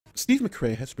Steve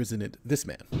McCrae has presented this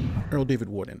man, Earl David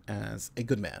Worden, as a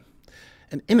good man,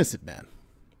 an innocent man.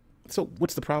 So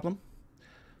what's the problem?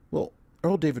 Well,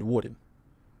 Earl David Worden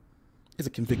is a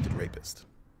convicted rapist.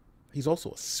 He's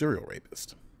also a serial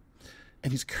rapist.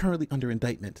 And he's currently under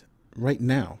indictment right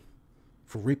now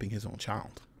for raping his own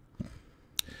child.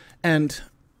 And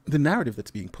the narrative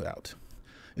that's being put out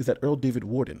is that Earl David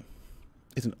Worden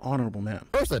is an honorable man.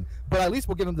 But at least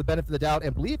we'll give him the benefit of the doubt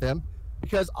and believe him,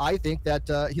 because I think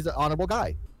that he's an honorable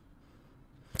guy.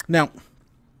 Now,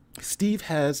 Steve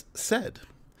has said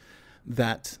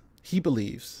that he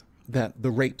believes that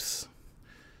the rapes,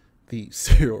 the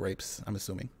serial rapes, I'm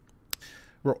assuming,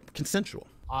 were consensual.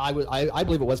 I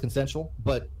believe it was consensual,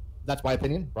 but that's my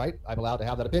opinion, right? I'm allowed to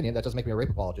have that opinion. That doesn't make me a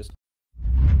rape apologist.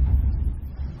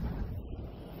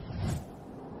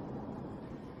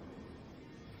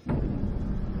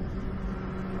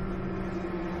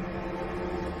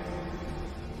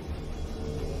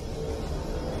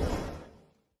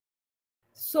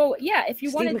 So yeah, if you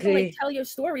Steve wanted to McCrae. like tell your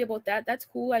story about that, that's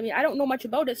cool. I mean, I don't know much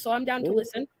about it, so I'm down to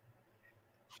listen.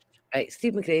 Right,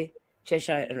 Steve McCrae,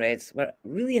 Cheshire and Reds were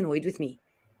really annoyed with me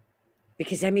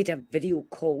because I made a video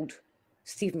called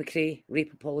Steve McCrae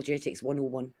Rape Apologetics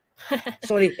 101.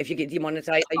 Sorry if you get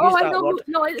demonetized. I used that word.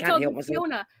 No, it's Can't all help myself.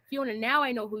 Fiona. Fiona, now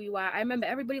I know who you are. I remember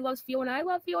everybody loves Fiona. I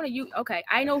love Fiona. Okay?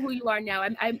 I know who you are now.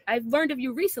 I've learned of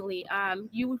you recently.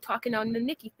 You talking on the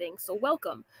Nikki thing. So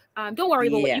welcome. Don't worry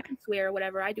about what you can swear or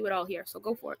whatever. I do it all here. So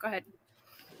go for it. Go ahead.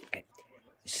 Okay.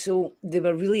 So they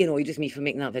were really annoyed with me for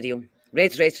making that video.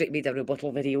 Rhetoric made a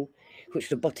rebuttal video, which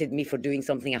rebutted me for doing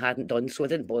something I hadn't done, so I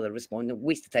didn't bother responding.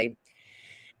 Waste of time.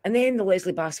 And then the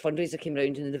Leslie Bass fundraiser came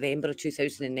around in November of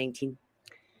 2019.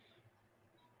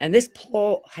 And this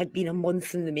plot had been a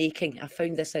month in the making. I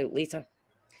found this out later.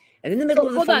 And in the middle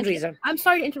of the fundraiser... I'm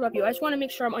sorry to interrupt you. I just want to make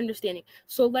sure I'm understanding.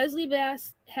 So Leslie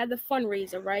Bass had the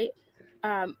fundraiser, right?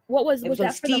 What was... It was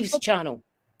on Steve's channel.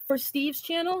 For Steve's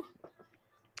channel?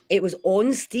 It was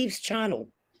on Steve's channel.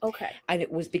 Okay. And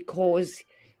it was because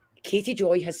Katie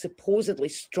Joy has supposedly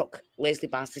struck Leslie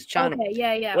Bass's channel. Okay,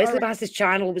 yeah. Leslie Bass's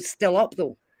channel was still up,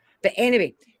 though. But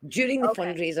anyway, during the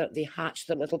fundraiser, they hatched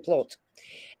their little plot.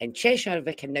 And Cheshire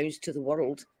Vic announced to the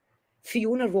world,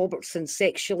 Fiona Robertson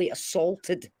sexually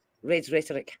assaulted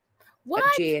Rhetoric at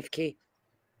JFK.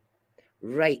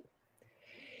 Right.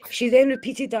 She then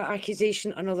repeated that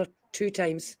accusation another 2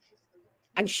 times.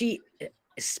 And she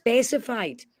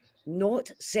specified not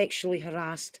sexually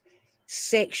harassed,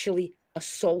 sexually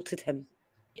assaulted him.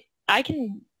 I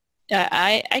can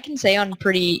say on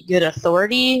pretty good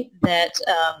authority that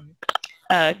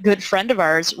a good friend of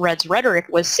ours, Red's Rhetoric,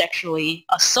 was sexually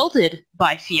assaulted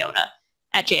by Fiona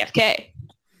at JFK.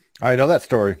 I know that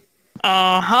story.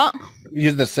 Uh-huh.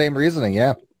 Using the same reasoning,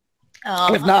 yeah.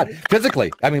 If not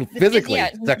physically, I mean physically,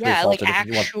 sexually assaulted. Like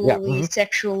actually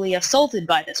sexually assaulted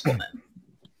by this woman.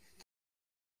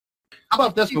 How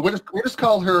about this? But we'll just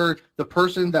call her the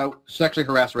person that sexually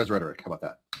harassed Rhetoric. How about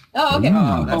that? Oh, okay.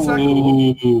 That's not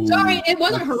cool. Sorry, it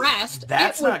wasn't harassed.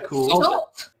 That's not cool.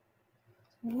 Assault.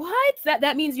 What?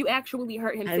 That means you actually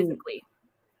hurt him physically.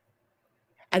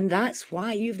 And that's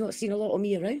why you've not seen a lot of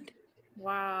me around.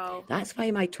 Wow. That's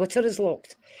why my Twitter is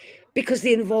locked. Because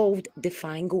they involved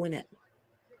Defango in it.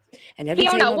 And every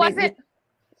Fiona, wasn't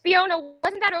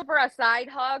that over a side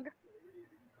hug?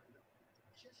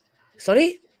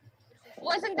 Sorry?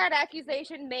 Wasn't that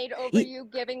accusation made over you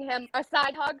giving him a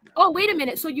side hug? Oh, wait a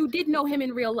minute. So you did know him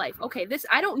in real life. Okay,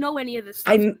 I don't know any of this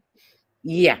stuff.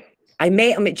 Yeah. I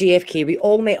met him at JFK. We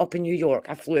all met up in New York.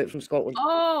 I flew out from Scotland.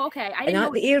 Oh, okay. I didn't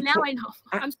know. The airport, now I know.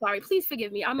 I'm sorry. Please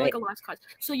forgive me. I'm like a lost cause.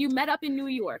 So you met up in New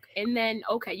York, and then,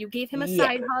 you gave him a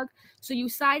side hug. So you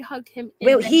side hugged him.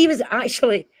 Well, he was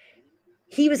actually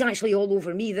all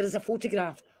over me. There is a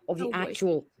photograph of the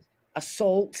actual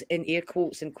assault, in air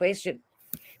quotes, in question,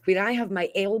 where I have my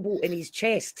elbow in his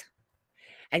chest,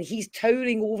 and he's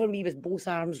towering over me with both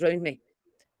arms round me.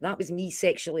 That was me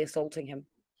sexually assaulting him.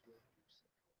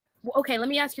 Okay, let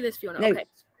me ask you this, Fiona. No. Okay,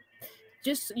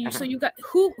 so you got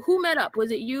who met up? Was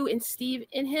it you and Steve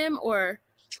and him, or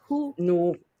who?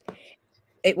 No,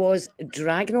 it was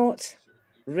Dragnaut,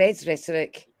 Red's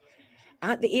Rhetoric.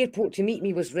 At the airport to meet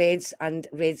me was Red's and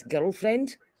Red's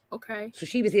girlfriend. Okay. So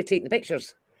she was there taking the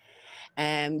pictures.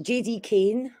 JD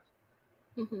Kane,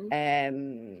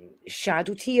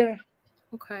 Shadow Tier.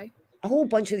 Okay. A whole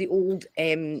bunch of the old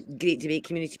Great Debate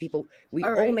community people. We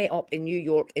all met up in New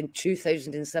York in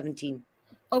 2017.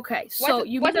 Okay, so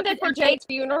wasn't it for Jade's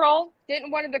funeral? Didn't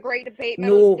one of the Great Debate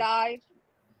members die?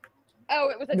 Oh,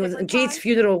 it was a different Jade's time?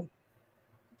 funeral.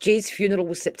 Jade's funeral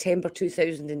was September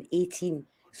 2018,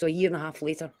 so a year and a half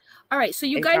later. All right, so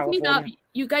you guys meet up.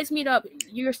 you guys meet up.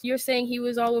 You're saying he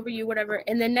was all over you, whatever.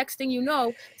 And then next thing you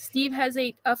know, Steve has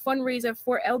a fundraiser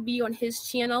for LB on his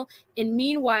channel. And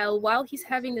meanwhile, while he's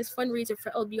having this fundraiser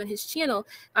for LB on his channel,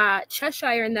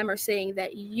 Cheshire and them are saying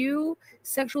that you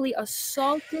sexually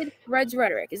assaulted Red's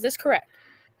Rhetoric. Is this correct?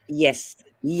 Yes.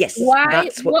 Yes. Why?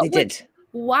 That's what they did.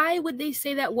 Why would they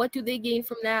say that? What do they gain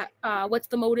from that? What's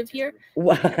the motive here?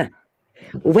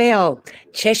 Well,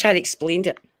 Cheshire explained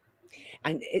it.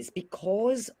 And it's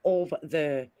because of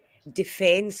the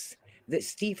defense that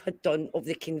Steve had done of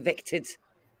the convicted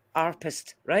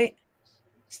arpist, right?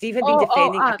 Steve had been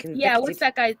defending a convicted... Yeah, what's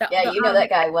that guy? Yeah, you know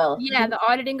that guy well. Yeah, the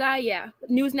auditing guy, yeah.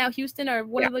 News Now Houston or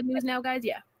one of the News Now guys,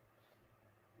 yeah.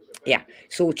 Yeah,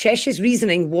 so Chesh's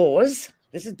reasoning was,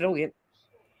 this is brilliant,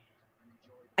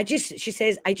 she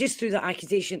says, I just threw the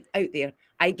accusation out there.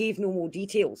 I gave no more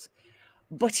details.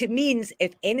 But it means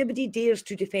if anybody dares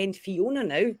to defend Fiona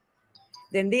now,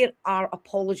 then there are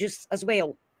apologists as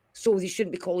well. So they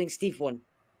shouldn't be calling Steve one.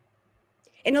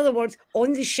 In other words,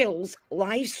 on the Shills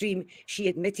live stream, she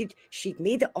admitted she'd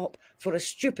made it up for a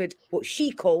stupid, what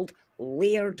she called,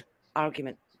 layered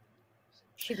argument.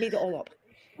 She'd made it all up.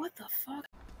 What the fuck?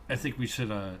 I think we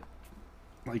should,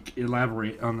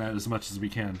 elaborate on that as much as we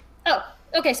can. Oh,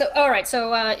 okay. So, all right.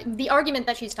 So the argument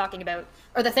that she's talking about,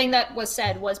 or the thing that was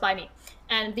said, was by me.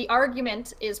 And the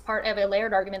argument is part of a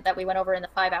layered argument that we went over in the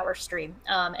 5-hour stream.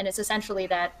 And it's essentially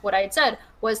that what I had said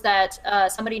was that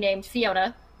somebody named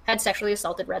Fiona had sexually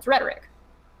assaulted Red's Rhetoric.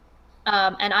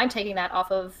 And I'm taking that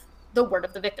off of the word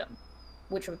of the victim,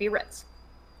 which would be Red's.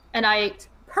 And I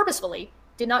purposefully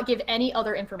did not give any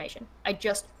other information. I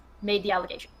just made the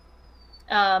allegation.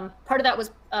 Part of that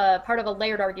was part of a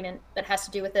layered argument that has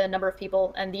to do with the number of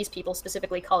people, and these people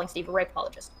specifically calling Steve a rape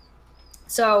apologist.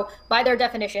 So by their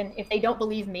definition, if they don't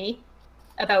believe me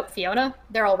about Fiona,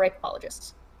 they're all rape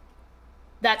apologists.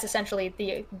 That's essentially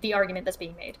the argument that's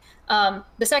being made.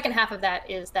 The second half of that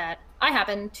is that I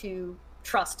happen to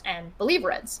trust and believe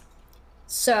Reds.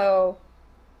 So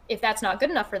if that's not good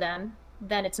enough for them,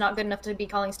 then it's not good enough to be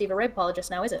calling Steve a rape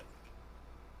apologist now, is it?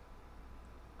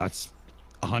 That's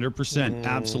 100%,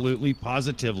 absolutely,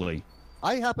 positively.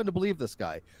 I happen to believe this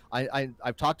guy.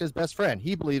 I've talked to his best friend.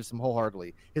 He believes him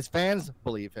wholeheartedly. His fans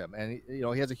believe him, and he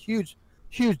has a huge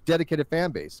dedicated fan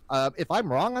base. If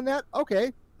I'm wrong on that,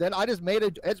 okay, then I just made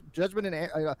a judgment and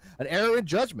an error in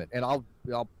judgment, and I'll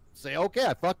say, okay,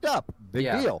 I fucked up. Big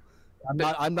deal.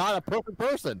 I'm not a perfect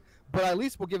person, but I at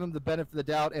least will give him the benefit of the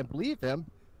doubt and believe him,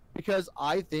 because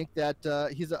I think that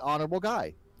he's an honorable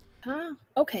guy.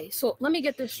 Okay, so let me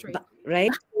get this straight.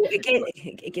 Right?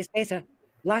 It gets better.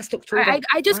 Last October.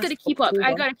 I just gotta keep up.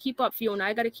 I gotta keep up, Fiona.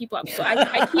 I gotta keep up. So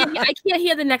I can't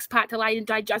hear the next part till I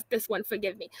digest this one.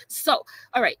 Forgive me. So,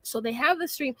 all right. So they have the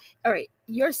stream. All right.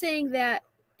 You're saying that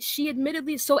she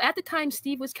admittedly. So at the time,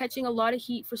 Steve was catching a lot of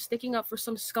heat for sticking up for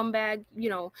some scumbag,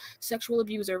 sexual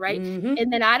abuser, right? Mm-hmm.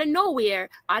 And then out of nowhere,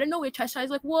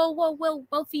 Cheshire's like, well,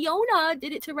 Fiona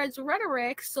did it to Red's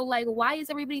Rhetoric. So like, why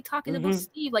is everybody talking about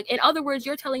Steve? Like, in other words,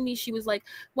 you're telling me she was like,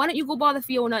 why don't you go bother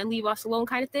Fiona and leave us alone,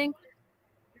 kind of thing?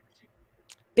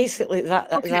 Basically,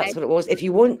 that's what it was. If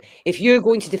you're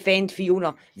going to defend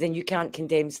Fiona, then you can't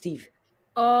condemn Steve.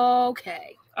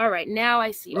 Okay. All right. Now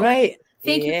I see. Okay. Right.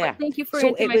 Thank you for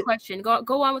answering my question.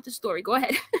 Go on with the story. Go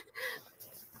ahead.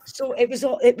 So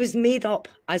it was made up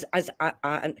as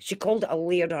and she called it a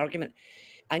layered argument,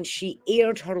 and she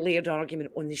aired her layered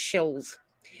argument on the Shills.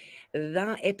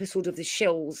 That episode of the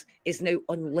Shills is now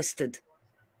unlisted.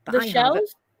 The Shills?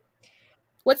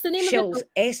 What's the name Shills, of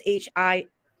it?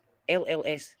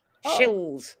 Shills.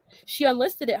 Shills. She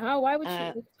unlisted it, huh? Why would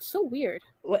she? It's so weird.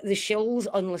 The Shills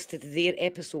unlisted their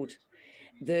episode.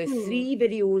 The 3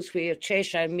 videos where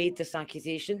Cheshire made this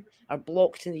accusation are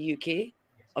blocked in the UK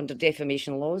under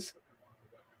defamation laws.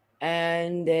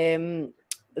 And then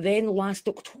last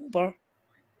October,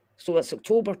 so it's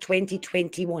October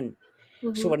 2021.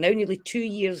 So we're now nearly 2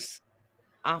 years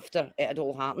after it had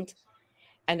all happened,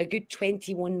 and a good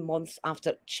 21 months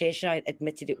after Cheshire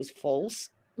admitted it was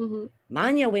false.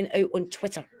 Manya went out on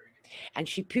Twitter and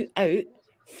she put out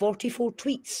 44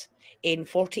 tweets in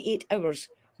 48 hours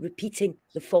repeating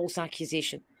the false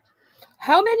accusation.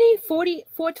 How many?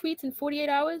 44 tweets in 48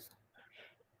 hours?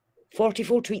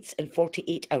 44 tweets in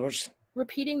 48 hours.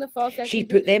 Repeating the false accusation? She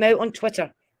put them out on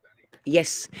Twitter.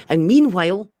 Yes. And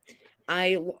meanwhile,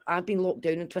 I've been locked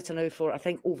down on Twitter now for, I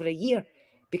think, over a year,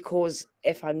 because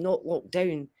if I'm not locked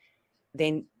down,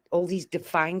 then all these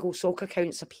Defango sock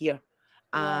accounts appear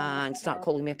and start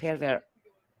calling me a pervert.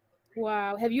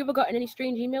 Wow. Have you ever gotten any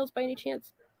strange emails by any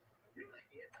chance?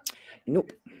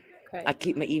 Nope. Okay. I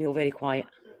keep my email very quiet.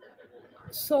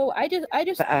 So I just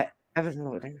But everything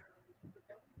locked down.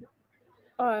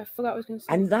 Oh, I forgot what I was going to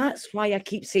say. And that's why I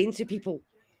keep saying to people,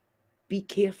 be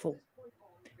careful.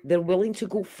 They're willing to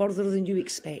go further than you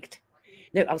expect.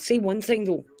 Now, I'll say one thing,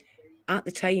 though. At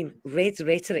the time,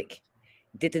 Rhetoric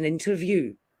did an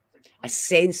interview, a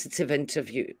sensitive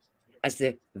interview, as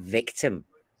the victim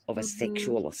of a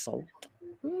sexual assault.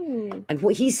 And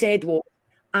what he said was,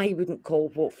 I wouldn't call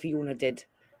what Fiona did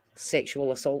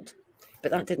sexual assault,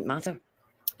 but that didn't matter.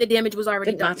 The damage was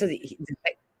already done. Didn't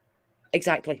matter.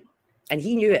 Exactly. And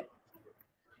he knew it.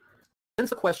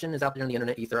 Since the question is out there on the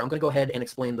internet ether, I'm going to go ahead and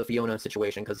explain the Fiona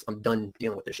situation because I'm done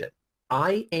dealing with this shit.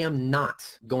 I am not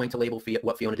going to label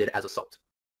what Fiona did as assault.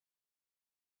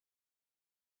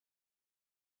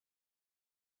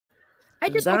 I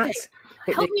just okay.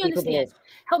 Help me understand.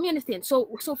 Help me understand. So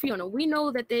Fiona, we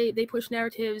know that they push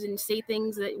narratives and say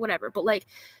things that whatever, but like,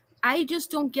 I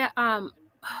just don't get.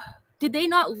 Did they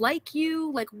not like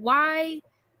you? Like, why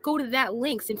go to that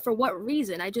lengths and for what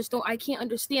reason? I can't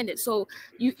understand it. So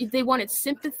they wanted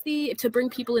sympathy to bring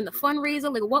people in the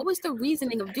fundraiser. Like, what was the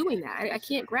reasoning of doing that? I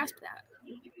can't grasp that.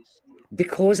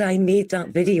 Because I made that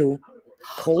video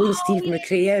calling Steve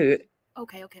McRae out.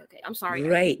 Okay. I'm sorry.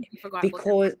 Right.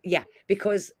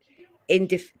 Because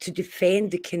to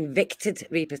defend the convicted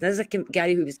rapist. This is a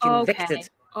guy who was convicted.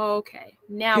 Okay.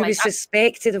 Now who was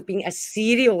suspected of being a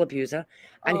serial abuser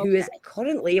and who is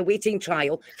currently awaiting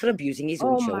trial for abusing his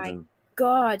own children. My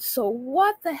God. So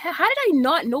what the heck? How did I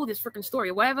not know this freaking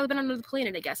story? Why have I been under the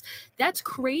planet, I guess? That's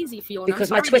crazy, Fiona. Because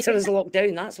my Twitter is locked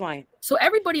down, that's why. So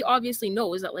everybody obviously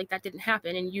knows that like that didn't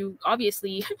happen, and you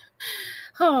obviously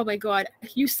oh my God.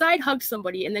 You side hugged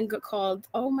somebody and then got called.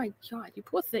 Oh my God, you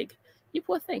poor thing. You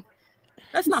poor thing.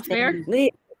 That's not fair.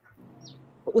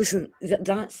 Listen,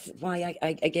 that's why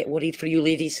I get worried for you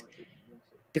ladies,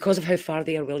 because of how far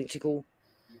they are willing to go.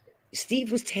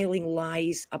 Steve was telling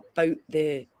lies about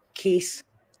the case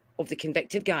of the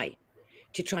convicted guy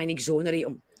to try and exonerate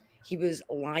him. He was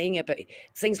lying about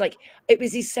things like it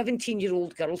was his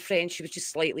 17-year-old girlfriend. She was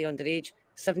just slightly underage.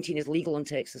 17 is legal in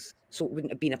Texas, so it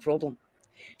wouldn't have been a problem.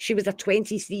 She was a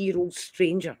 23-year-old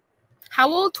stranger.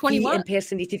 How old? 21? He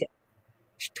impersonated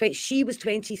it. She was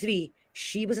 23.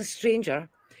 She was a stranger.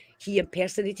 He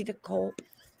impersonated a cop.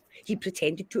 He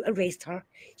pretended to arrest her.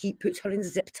 He put her in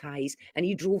zip ties and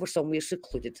he drove her somewhere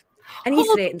secluded. And he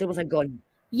threatened her with a gun.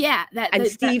 Yeah.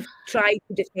 Steve tried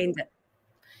to defend it.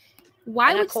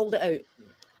 Why I called it out.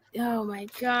 Oh my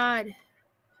God.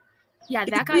 Yeah,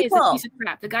 that guy is a piece of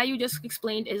crap. The guy you just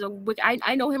explained is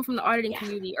I know him from the auditing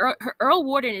community. Earl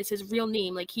Worden is his real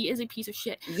name. Like, he is a piece of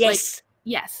shit. Yes. Like,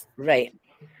 yes. Right.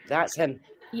 That's him.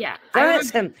 Yeah. That's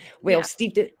him. Well,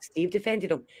 Steve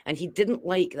defended him, and he didn't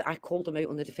like that I called him out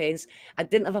on the defense. I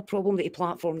didn't have a problem that he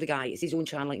platformed the guy. It's his own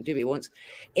channel. He can do what he wants.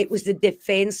 It was the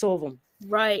defense of him.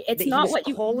 Right. It's not what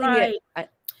you calling it.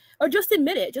 Or just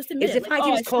admit it. Just admit it. As if I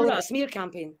was calling it a smear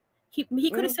campaign.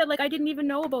 He could have said, like, I didn't even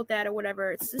know about that or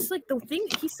whatever. It's just like the thing.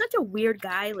 He's such a weird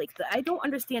guy. Like, I don't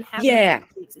understand half. It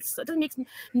doesn't make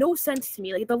no sense to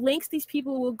me. Like, the lengths these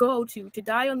people will go to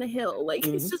die on the hill. Like,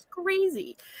 it's just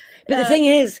crazy. But the thing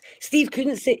is, Steve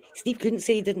couldn't say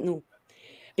he didn't know,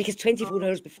 because 24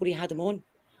 hours before he had him on,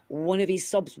 one of his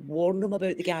subs warned him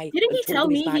about the guy. Didn't he tell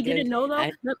me he didn't know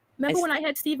though? Remember when I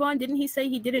had Steve on? Didn't he say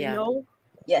he didn't know?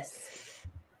 Yes.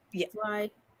 Yeah. Why?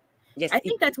 Yes, I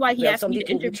think that's why he asked me to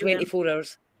interview 24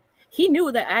 hours. He knew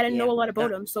that I didn't know a lot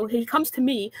about him, so he comes to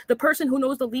me, the person who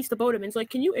knows the least about him, and is like,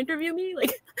 "Can you interview me?"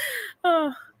 Like,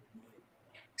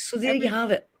 So there you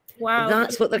have it. Wow,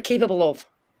 that's what they're capable of.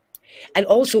 And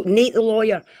also, Nate the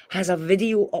lawyer has a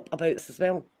video up about this as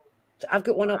well. So I've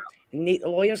got one up. Nate the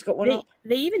lawyer's got one up.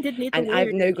 They even did Nate the lawyer. And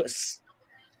I've now got.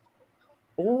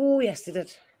 Oh yes, they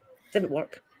did. Didn't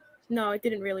work. No, it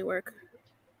didn't really work.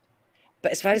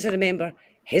 But as far as I remember,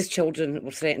 his children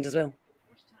were threatened as well.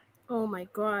 Oh my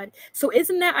God. So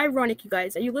isn't that ironic, you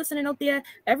guys? Are you listening out there?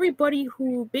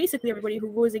 Basically everybody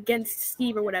who goes against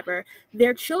Steve or whatever,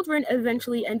 their children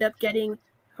eventually end up getting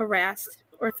harassed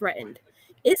or threatened.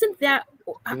 Isn't that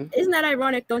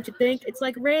ironic, don't you think? It's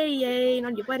like rain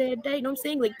on your wedding day. You know what I'm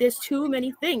saying? Like, there's too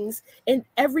many things, and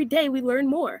every day we learn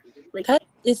more. Like, that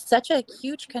is such a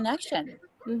huge connection.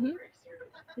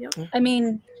 Yeah. I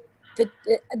mean,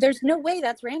 there's no way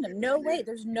that's random. No way.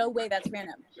 There's no way that's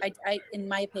random. I in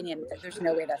my opinion, there's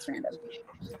no way that's random.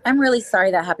 I'm really sorry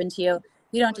that happened to you.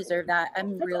 You don't deserve that.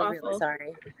 I'm really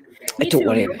sorry. Don't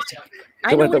worry about it.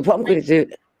 Don't worry about what I'm going to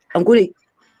do.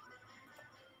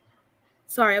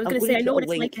 Sorry, I was going to say, I know what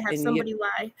it's like to have somebody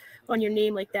lie on your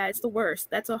name like that. It's the worst.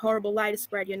 That's a horrible lie to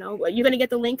spread, you know. You're going to get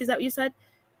the link? Is that what you said?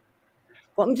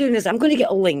 What I'm doing is I'm going to get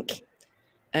a link.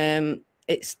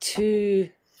 It's to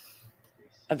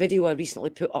a video I recently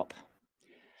put up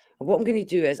What I'm going to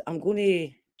do is I'm going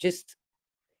to just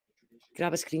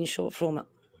grab a screenshot from it,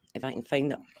 if I can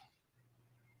find it.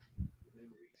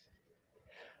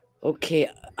 Okay,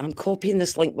 I'm copying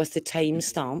this link with the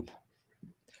timestamp.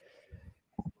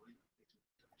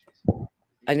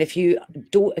 And if you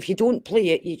don't play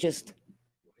it, you just...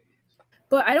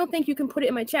 But I don't think you can put it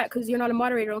in my chat because you're not a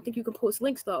moderator. I don't think you can post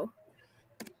links though.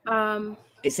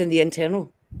 It's in the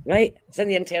internal, right? It's in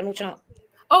the internal chat.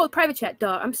 Oh, private chat.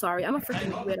 Duh. I'm sorry. I'm a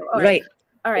freaking weirdo. All right.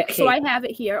 All right. Okay. So I have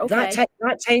it here. Okay.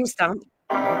 That timestamp.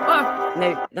 Oh,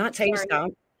 now that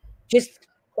timestamp. Just.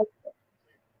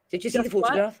 Did you see the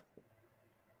photograph? What?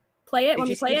 Play it. Did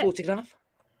you see the photograph?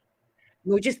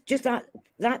 No, just that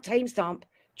timestamp.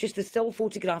 Just the still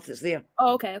photograph that's there.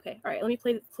 Oh, okay. Okay. All right. Let me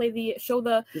show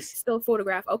the still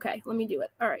photograph. Okay. Let me do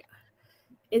it. All right.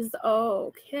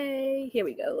 Okay. Here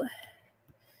we go.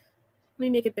 Let me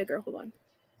make it bigger. Hold on.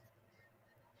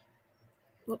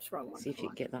 Whoops, wrong one. See if you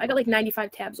can get that. I got like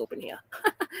 95 tabs open here.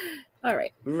 All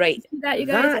right. Right. See that, you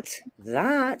guys?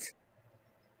 That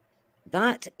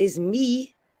is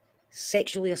me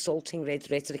sexually assaulting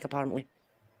Rhetoric, apparently.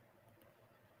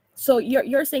 So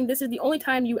you're saying this is the only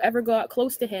time you ever got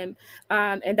close to him,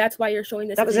 and that's why you're showing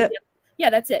this. That was it. Yeah,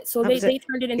 that's it. So they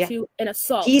turned it into an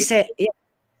assault. He said, he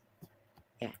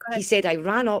said I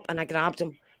ran up and I grabbed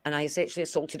him and I sexually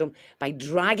assaulted him by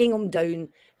dragging him down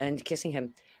and kissing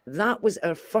him. That was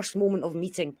our first moment of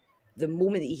meeting. The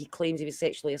moment that he claimed he was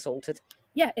sexually assaulted.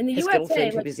 Yeah, in the his USA,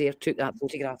 girlfriend who was there took that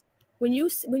photograph. When you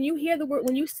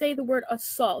say the word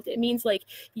assault, it means like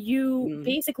you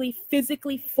basically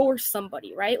physically force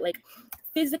somebody, right? Like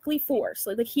physically force.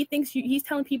 Like he thinks he's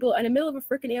telling people in the middle of a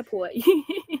freaking airport.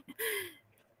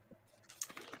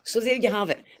 So there you have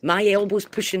it. My elbow's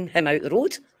pushing him out the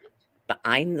road, but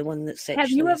I'm the one that's sexually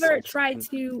Have you ever assaulted tried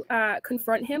him. to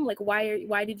confront him? Like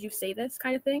why did you say this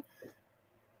kind of thing?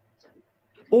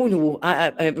 Oh no,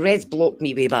 Red's blocked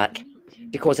me way back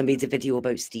because I made a video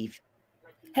about Steve.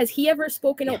 Has he ever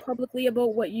spoken out publicly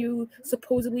about what you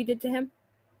supposedly did to him?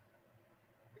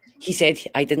 He said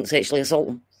I didn't sexually assault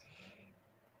him.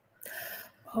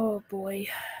 Oh boy.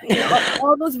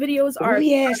 all those videos are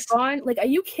gone. Like, are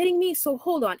you kidding me? So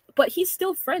hold on. But he's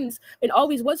still friends and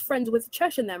always was friends with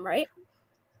Chesh and them, right?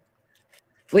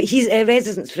 Wait, he's Red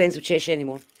isn't friends with Chesh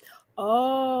anymore.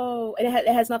 Oh, and it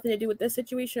has nothing to do with this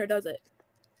situation, or does it?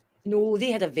 No,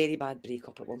 they had a very bad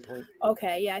breakup at one point.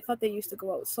 Okay, yeah, I thought they used to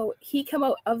go out. So he come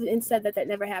out and said that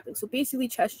never happened. So basically,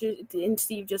 Chesh and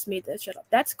Steve just made that shit up.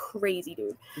 That's crazy,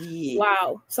 dude. Yeah.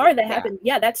 Wow. Sorry that happened.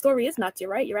 Yeah, that story is nuts. You're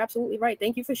right. You're absolutely right.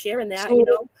 Thank you for sharing that.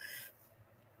 So,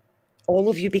 all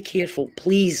of you be careful,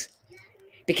 please,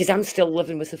 because I'm still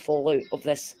living with the fallout of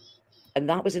this. And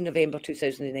that was in November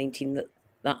 2019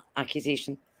 that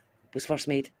accusation was first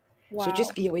made. Wow. So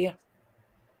just be aware.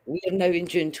 We are now in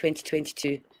June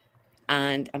 2022.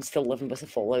 And I'm still living with the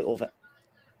fallout of it.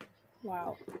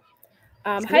 Wow.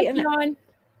 Hi, Keon.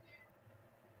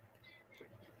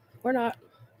 Or not.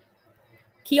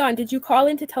 Keon, did you call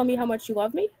in to tell me how much you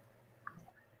love me?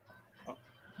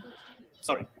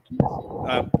 Sorry.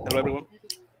 Hello, everyone.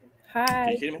 Hi.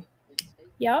 Can you hear me?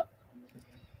 Yep.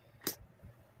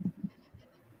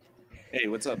 Hey,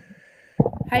 what's up?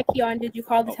 Hi, Keon. Did you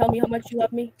call to tell me how much you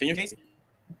love me? Can you hear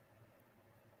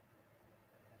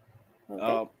me?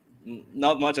 Okay.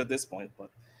 Not much at this point,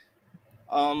 but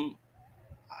I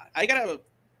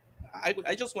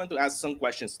just want to ask some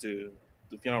questions to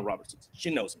Fiona Robertson. She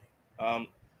knows me,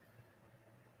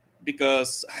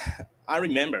 because I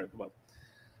remember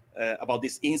about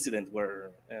this incident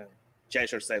where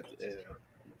Cheshire said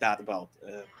that about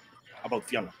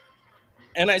Fiona,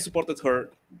 and I supported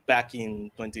her back in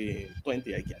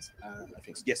 2020, I guess. I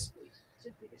think so. Yes.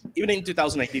 Even in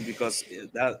 2019, because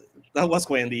that was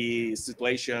when the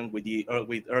situation with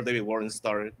Earl David Worden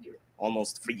started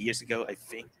almost 3 years ago, I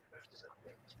think.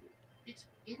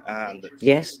 And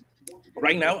yes,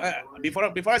 right now,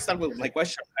 before I start with my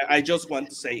question, I just want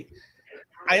to say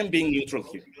I am being neutral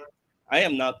here. I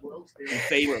am not in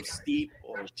favor of Steve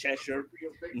or Cheshire,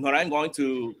 nor I'm going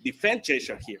to defend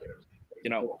Cheshire here. You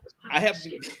know, I have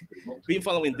been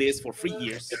following this for 3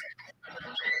 years.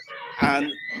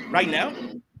 And right now,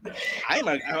 I'm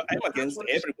against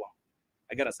everyone,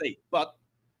 I gotta say. But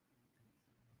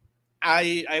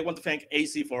I want to thank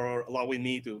AC for allowing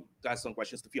me to ask some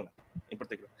questions to Fiona in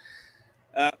particular.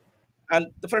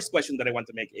 And the first question that I want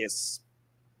to make is,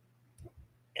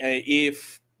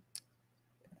 if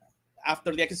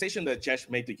after the accusation that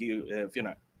Chesh made to you,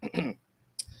 Fiona,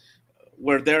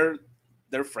 were there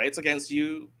threats against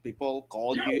you? People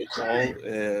call to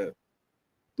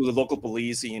the local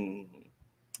police in,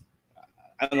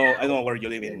 I don't know where you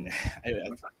live in.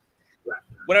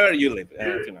 wherever you live,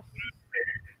 you know,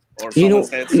 or You know,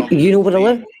 someone said something. you know where I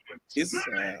live? Is,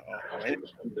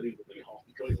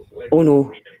 Oh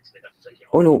no.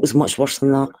 Oh no, it was much worse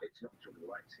than that.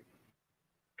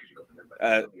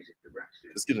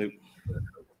 Excuse me.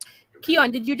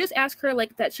 Keon, did you just ask her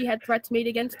like that she had threats made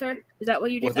against her? Is that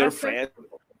what you Were just there asked her?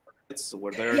 threats?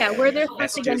 Were there? Yeah, were there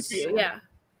threats against messages? you? Yeah.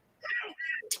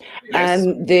 Yes.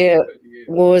 There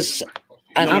was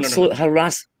an No. absolute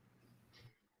harass.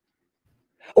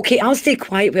 Okay, I'll stay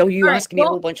quiet while you All right, ask me a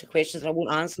well- whole bunch of questions and I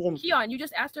won't answer them. Keon, you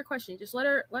just asked her a question. Just let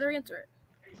her answer it.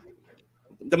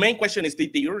 The main question is: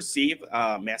 did you receive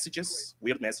messages,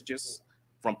 weird messages,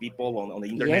 from people on the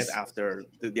internet Yes. after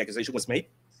the accusation was made?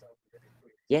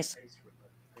 Yes.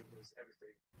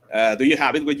 Do you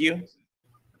have it with you?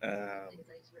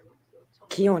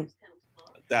 Keon,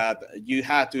 That you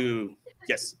had to,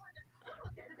 yes.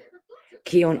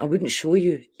 Keon, I wouldn't show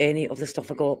you any of the stuff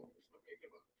I got.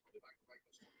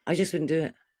 I just wouldn't do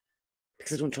it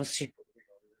because I don't trust you.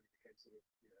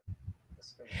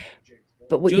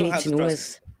 But what you don't need have to know trust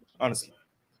is, me, honestly.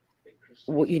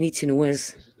 what you need to know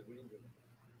is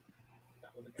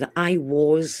that I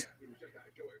was,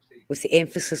 with the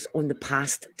emphasis on the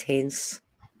past tense,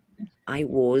 I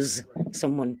was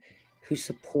someone who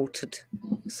supported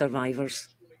survivors.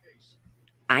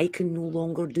 I can no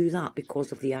longer do that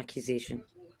because of the accusation.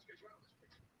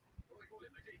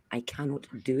 I cannot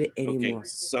do it anymore. Okay,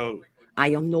 so I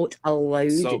am not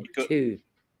allowed to.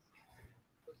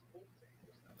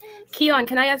 Keon,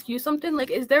 can I ask you something? Like,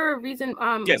 is there a reason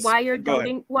Yes, why you're go ahead.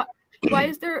 doubting? Why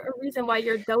is there a reason why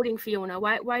you're doubting Fiona?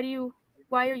 Why are you?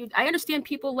 I understand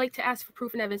people like to ask for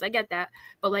proof and evidence. I get that,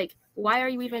 but like, why are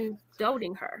you even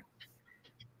doubting her?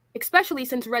 Especially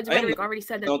since Red's Rhetoric already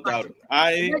said that. No doubt.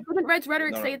 Didn't Red's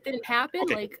Rhetoric No. say it didn't happen?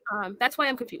 Okay. Like, that's why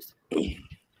I'm confused.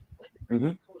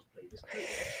 Mm-hmm.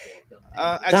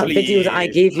 Actually, that video that I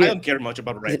gave you, I don't care much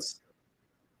about Reds.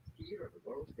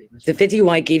 the video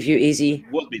I gave you, AZ,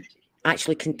 What video?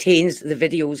 actually contains the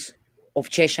videos of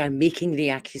Cheshire making the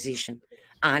accusation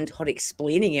and her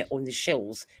explaining it on the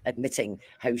Shills, admitting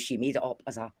how she made it up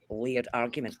as a layered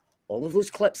argument. All of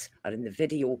those clips are in the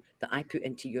video that I put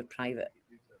into your private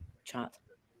chat.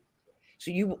 So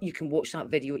you can watch that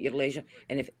video at your leisure.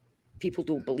 And if people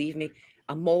don't believe me,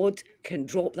 a mod can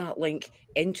drop that link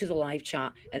into the live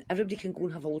chat and everybody can go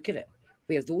and have a look at it,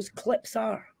 where those clips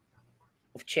are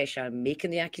of Cheshire making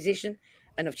the accusation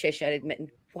and of Cheshire admitting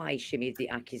why she made the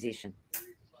accusation.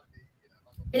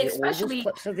 And All those especially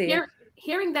clips are there.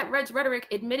 hearing that Red's Rhetoric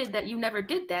admitted that you never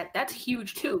did that, that's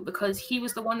huge too, because he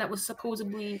was the one that was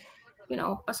supposedly,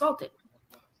 assaulted,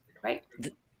 right?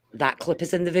 That clip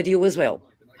is in the video as well.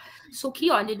 So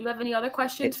Keon, did you have any other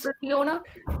questions for Fiona?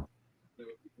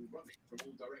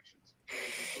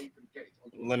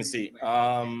 Let me see.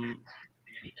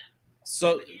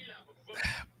 So,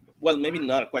 well, maybe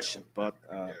not a question, but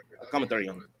a commentary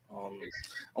on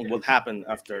what happened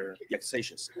after the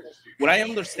accusations. What I am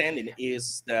understanding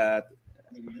is that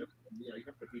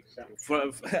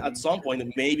at some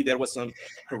point, maybe there was some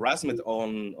harassment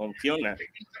on Fiona,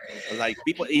 like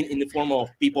people in the form of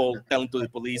people telling to the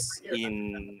police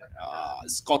in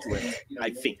Scotland, I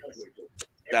think,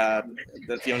 that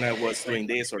Fiona was doing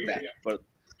this or that. But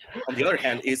on the other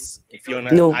hand, is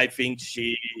Fiona, No. I think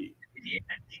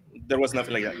there was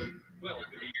nothing like that.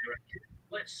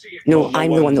 No, No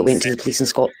I'm the one that one went to said- the police in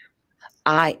Scotland.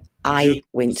 I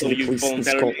went to so the you police in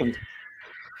voluntarily- Scotland.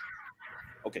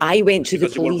 Okay. I went to the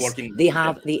Because you were police. working They with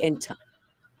have them.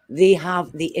 they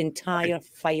have the entire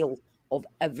file of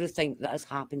everything that has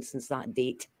happened since that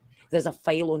date. There's a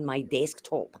file on my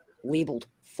desktop labeled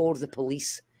for the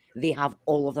police. They have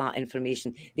all of that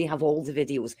information. They have all the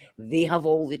videos. They have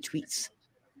all the tweets.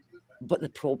 But the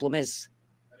problem is,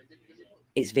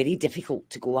 it's very difficult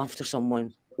to go after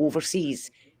someone overseas,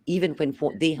 even when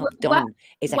what they have done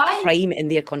is a why- crime in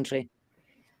their country.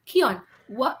 Keon,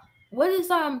 what is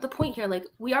the point here? Like,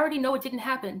 we already know it didn't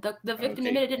happen. The victim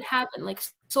admitted it didn't happen. Like,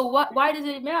 so why does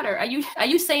it matter? Are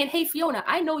you saying, hey Fiona,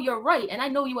 I know you're right and I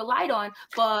know you were lied on,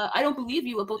 but I don't believe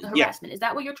you about the harassment. Is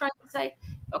that what you're trying to say?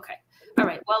 Okay. All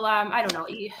right. Well, I don't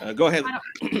know. Go ahead.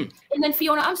 And then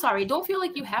Fiona, I'm sorry. Don't feel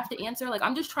like you have to answer. Like,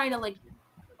 I'm just trying to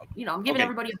I'm giving Okay.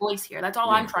 everybody a voice here. That's all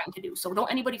I'm trying to do. So don't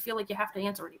anybody feel like you have to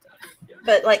answer anything.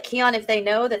 But like Keon, if they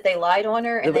know that they lied on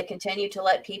her and they continue to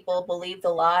let people believe the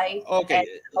lie and hope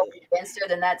against her,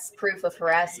 then that's proof of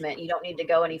harassment. You don't need to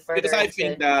go any further. Because I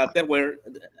think that there were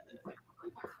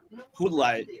who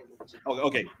lied.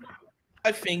 Okay,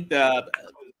 I think that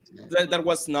there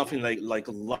was nothing like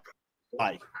a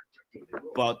lie,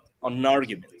 but an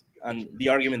argument, and the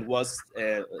argument was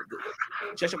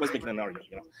Cheshire was making an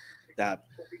argument,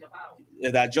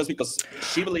 that just because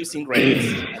she believes in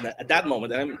race, and at that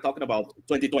moment, and I'm talking about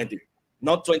 2020,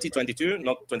 not 2022,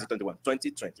 not 2021,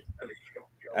 2020,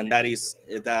 and that is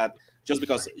that just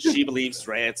because she believes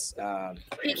Reds,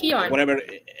 whatever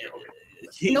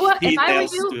he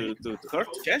tells to her,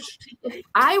 to Chesh. If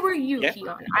I were you,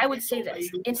 Keon, I would say this.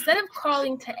 Instead of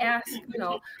calling to ask,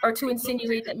 or to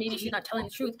insinuate that maybe she's not telling the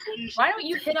truth, why don't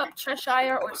you hit up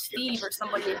Cheshire or Steve or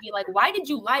somebody and be like, why did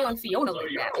you lie on Fiona like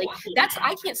that? Like,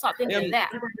 I can't stop thinking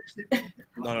that.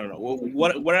 No.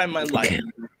 Where am I lying?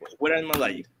 Where am I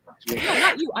lying? No,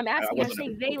 not you. I'm asking. I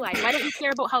say they lied. Why don't you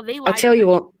care about how they lied? I'll tell you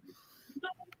what.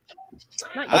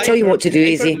 I'll tell you what to do,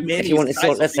 Easy, if you want to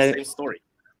sort this out.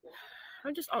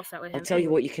 I'm just all set with him. I'll tell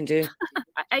you what you can do.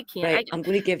 I can't. Right, I'm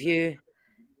going to give you.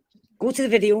 Go to the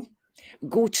video.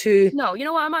 Go to. No, you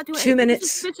know what? I'm not doing 2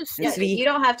 minutes. This is yeah, you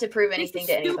don't have to prove anything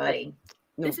to anybody.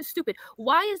 No. This is stupid.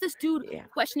 Why is this dude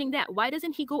questioning that? Why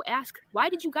doesn't he go ask? Why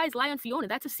did you guys lie on Fiona?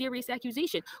 That's a serious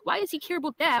accusation. Why does he care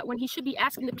about that when he should be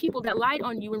asking the people that lied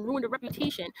on you and ruined a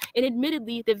reputation? And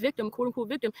admittedly, the victim, quote unquote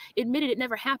victim, admitted it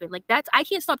never happened. Like I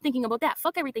can't stop thinking about that.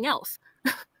 Fuck everything else.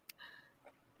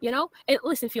 And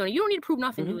listen, Fiona, you don't need to prove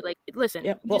nothing, dude. Like, listen.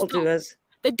 Yeah, what I'll do is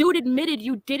the dude admitted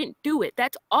you didn't do it.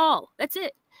 That's all. That's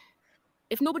it.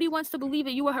 If nobody wants to believe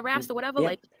it, you were harassed or whatever,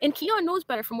 and Keon knows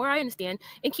better from where I understand.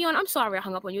 And Keon, I'm sorry I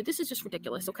hung up on you. This is just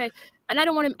ridiculous, okay? And I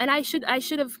don't want to, and I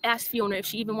should have asked Fiona if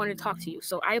she even wanted to talk to you.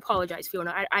 So I apologize,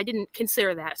 Fiona. I didn't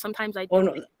consider that. Sometimes I don't.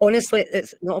 No, honestly,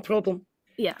 it's not a problem.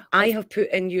 Yeah. I have put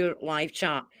in your live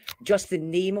chat just the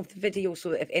name of the video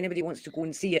so that if anybody wants to go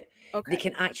and see it, they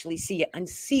can actually see it and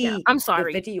see I'm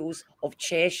sorry. the videos of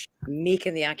Chesh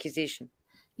making the accusation.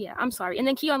 Yeah, I'm sorry. And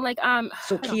then Keon,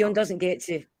 so Keon doesn't get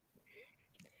to.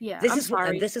 Yeah, this is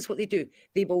what they do.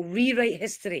 They will rewrite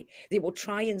history. They will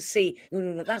try and say,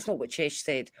 no, that's not what Chesh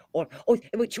said. Or,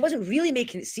 she wasn't really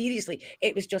making it seriously.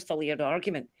 It was just a layered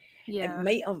argument. Yeah. It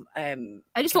might have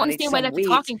I just don't understand why that's a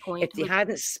talking point. If they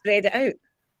hadn't spread it out.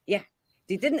 Yeah.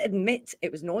 They didn't admit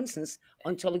it was nonsense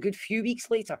until a good few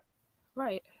weeks later.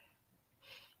 Right.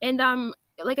 And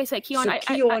like I said, Keon, so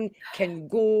Keon can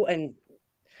go and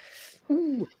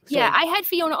yeah, I had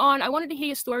Fiona on. I wanted to hear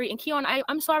your story. And Keon,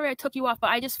 I'm sorry I took you off, but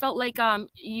I just felt like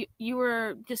you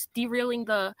were just derailing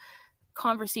the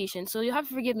conversation. So you have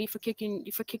to forgive me for kicking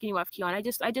you off, Keon. I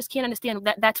just can't understand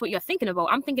that that's what you're thinking about.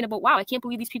 I'm thinking about, wow, I can't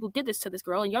believe these people did this to this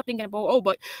girl. And you're thinking about, oh,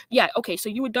 but yeah, okay, so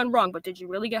you were done wrong, but did you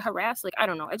really get harassed? Like, I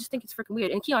don't know. I just think it's freaking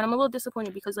weird. And Keon, I'm a little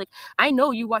disappointed because I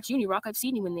know you watch Unirock. I've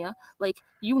seen you in there.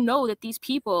 You know that these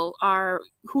people are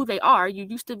who they are. You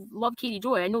used to love Katie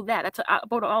Joy. I know that. That's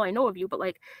about all I know of you. But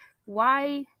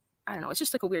why? I don't know. It's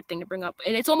just a weird thing to bring up.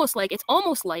 And it's almost like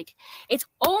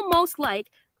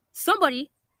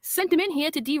somebody sent him in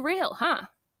here to derail, huh?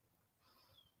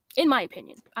 In my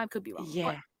opinion. I could be wrong.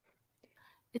 Yeah.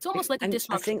 It's almost like a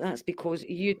disruption. I think that's because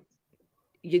you'd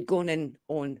gone in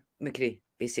on McRae,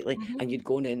 basically, and you'd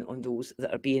gone in on those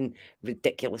that are being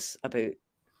ridiculous about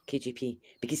KGP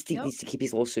because Steve needs to keep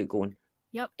his lawsuit going.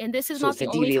 Yep. And this is not the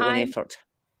only time. Effort.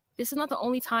 This is not the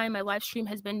only time my live stream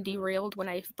has been derailed when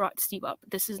I've brought Steve up.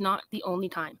 This is not the only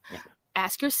time. Yeah.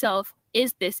 Ask yourself,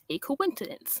 is this a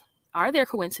coincidence? Are there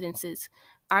coincidences?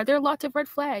 Are there lots of red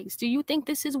flags? Do you think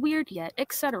this is weird yet?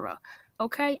 Etc.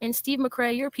 Okay? And Steve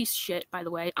McRae, you're a piece of shit, by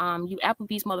the way. You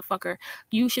Applebee's motherfucker.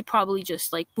 You should probably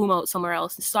just boom out somewhere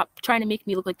else and stop trying to make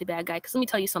me look like the bad guy. Because let me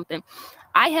tell you something.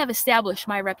 I have established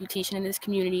my reputation in this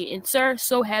community, and sir,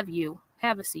 so have you.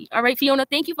 Have a seat. All right, Fiona,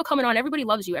 thank you for coming on. Everybody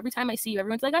loves you. Every time I see you,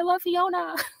 everyone's like, I love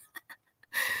Fiona.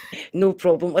 No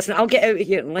problem. Listen, I'll get out of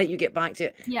here and let you get back to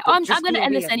it. Yeah, I'm going to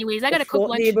end this anyways. I got to cook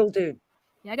lunch. They will do.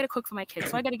 Yeah, I got to cook for my kids,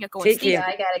 so I got to get going. Take care.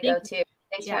 I got to go too.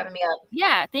 Thanks for having me up.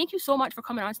 Yeah, thank you so much for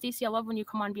coming on, Stacey. I love when you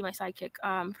come on and be my sidekick.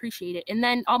 Appreciate it. And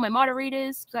then all my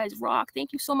moderators, you guys rock.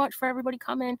 Thank you so much for everybody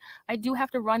coming. I do have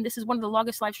to run. This is one of the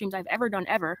longest live streams I've ever done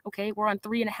ever. Okay, we're on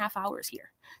 3.5 hours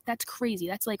here. That's crazy.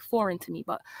 That's foreign to me.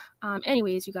 But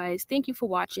anyways, you guys, thank you for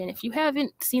watching. If you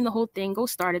haven't seen the whole thing, go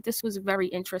start it. This was very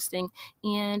interesting.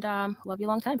 And love you a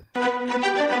long time.